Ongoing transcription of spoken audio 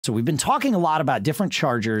So we've been talking a lot about different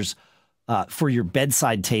chargers for your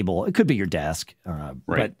bedside table. It could be your desk, Right.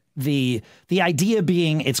 but the idea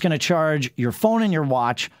being it's going to charge your phone and your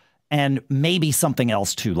watch and maybe something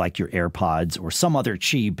else too, like your AirPods or some other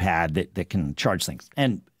Qi pad that can charge things.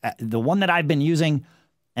 And the one that I've been using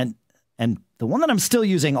and the one that I'm still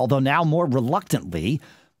using, although now more reluctantly,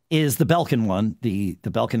 is the Belkin one, the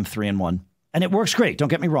Belkin 3-in-1. And it works great, don't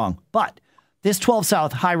get me wrong. But this 12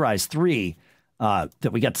 South High-Rise 3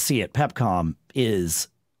 that we got to see at PepCom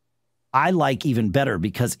I like even better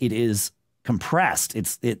because it is compressed. The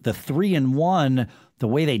 3-in-1, the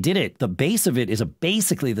way they did it, the base of it is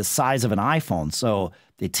basically the size of an iPhone. So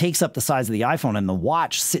it takes up the size of the iPhone and the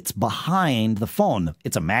watch sits behind the phone.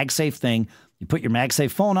 It's a MagSafe thing. You put your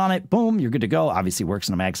MagSafe phone on it, boom, you're good to go. Obviously works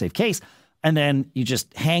in a MagSafe case. And then you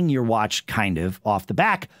just hang your watch kind of off the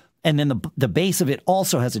back. And then the base of it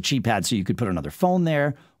also has a Qi pad, so you could put another phone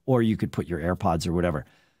there or you could put your AirPods or whatever.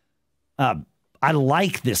 I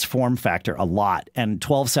like this form factor a lot, and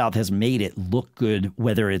 12 South has made it look good,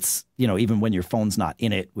 whether it's, even when your phone's not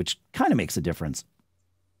in it, which kind of makes a difference.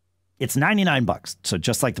 It's $99, so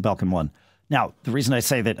just like the Belkin one. Now, the reason I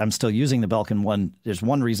say that I'm still using the Belkin one, there's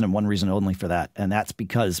one reason and one reason only for that, and that's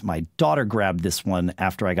because my daughter grabbed this one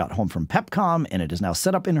after I got home from PepCom, and it is now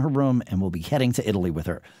set up in her room, and we'll be heading to Italy with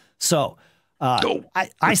her. So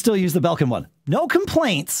I still use the Belkin one. No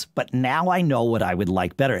complaints, but now I know what I would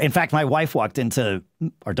like better. In fact, my wife walked into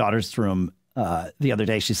our daughter's room the other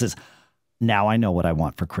day. She says, now I know what I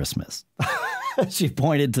want for Christmas. She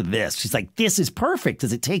pointed to this. She's like, this is perfect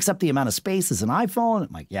because it takes up the amount of space as an iPhone.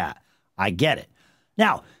 I'm like, yeah, I get it.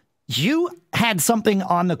 Now, you had something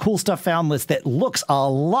on the cool stuff found list that looks a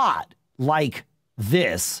lot like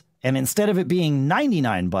this. And instead of it being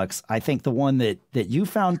 $99, I think the one that you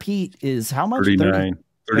found, Pete, is how much?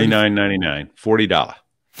 $39.99, $40.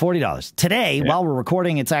 $40. Today, while we're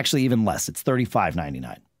recording, it's actually even less. It's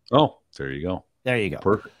 $35.99. Oh, there you go. There you go.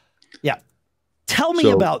 Perfect. Yeah. Tell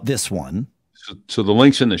me about this one. So the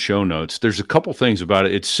link's in the show notes. There's a couple things about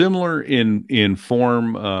it. It's similar in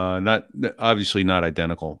form, not obviously not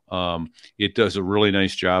identical. It does a really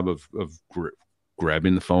nice job of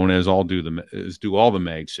grabbing the phone, as do all the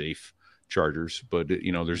MagSafe chargers. But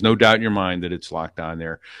there's no doubt in your mind that it's locked on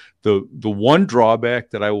there. The one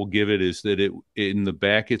drawback that I will give it is that in the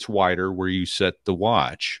back it's wider where you set the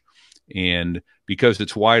watch, and because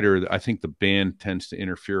it's wider, I think the band tends to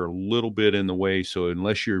interfere a little bit in the way. So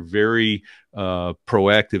unless you're very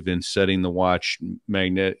proactive in setting the watch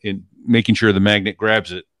magnet and making sure the magnet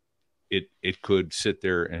grabs it, it could sit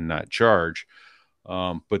there and not charge.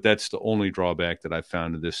 But that's the only drawback that I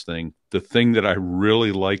found to this thing. The thing that I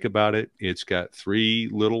really like about it, it's got 3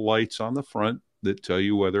 little lights on the front that tell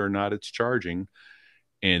you whether or not it's charging.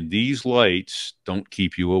 And these lights don't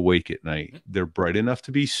keep you awake at night. They're bright enough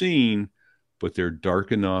to be seen, but they're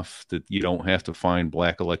dark enough that you don't have to find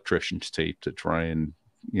black electrician's tape to try and,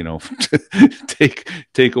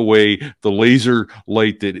 take away the laser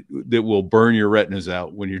light that will burn your retinas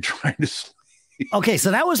out when you're trying to sleep. Okay,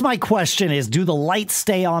 so that was my question is, do the lights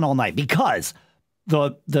stay on all night? Because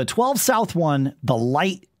the 12 South one, the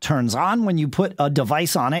light turns on when you put a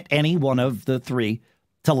device on it, any one of the 3,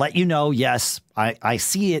 to let you know, yes, I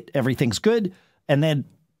see it, everything's good. And then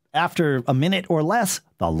after a minute or less,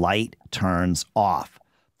 the light turns off.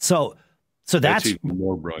 So that's even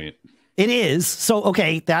more brilliant. It is. So,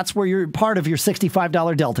 okay, that's where part of your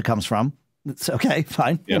 $65 delta comes from. It's okay,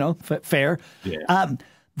 fine, Yep. Fair. Yeah.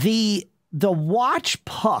 The watch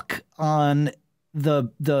puck on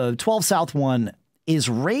the 12 South one is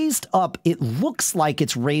raised up. It looks like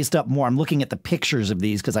it's raised up more. I'm looking at the pictures of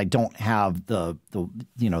these because I don't have the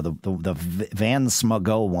Van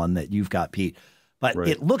Smago one that you've got, Pete. But right.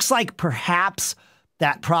 It looks like perhaps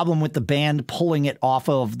that problem with the band pulling it off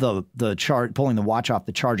of pulling the watch off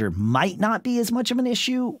the charger might not be as much of an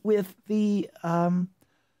issue with the 12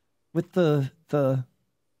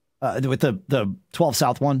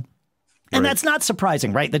 South one. And that's not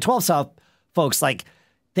surprising, right? The 12 South folks, like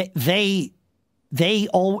they're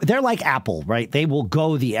like Apple, right? They will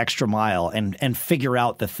go the extra mile and figure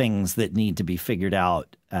out the things that need to be figured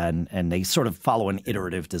out, and they sort of follow an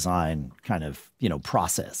iterative design kind of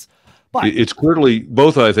process. But it's clearly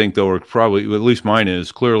both. I think though are probably, at least mine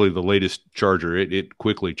is clearly the latest charger. It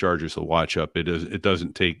quickly charges the watch up. It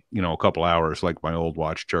doesn't take a couple hours like my old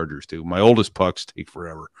watch chargers do. My oldest pucks take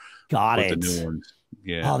forever. Got it. The new ones.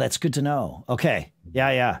 Yeah. Oh, that's good to know. Okay.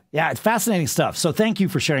 Yeah. It's fascinating stuff. So thank you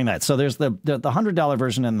for sharing that. So there's the $100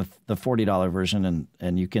 version and the $40 version,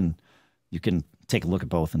 and you can take a look at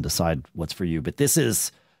both and decide what's for you. But this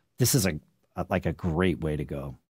is a great way to go.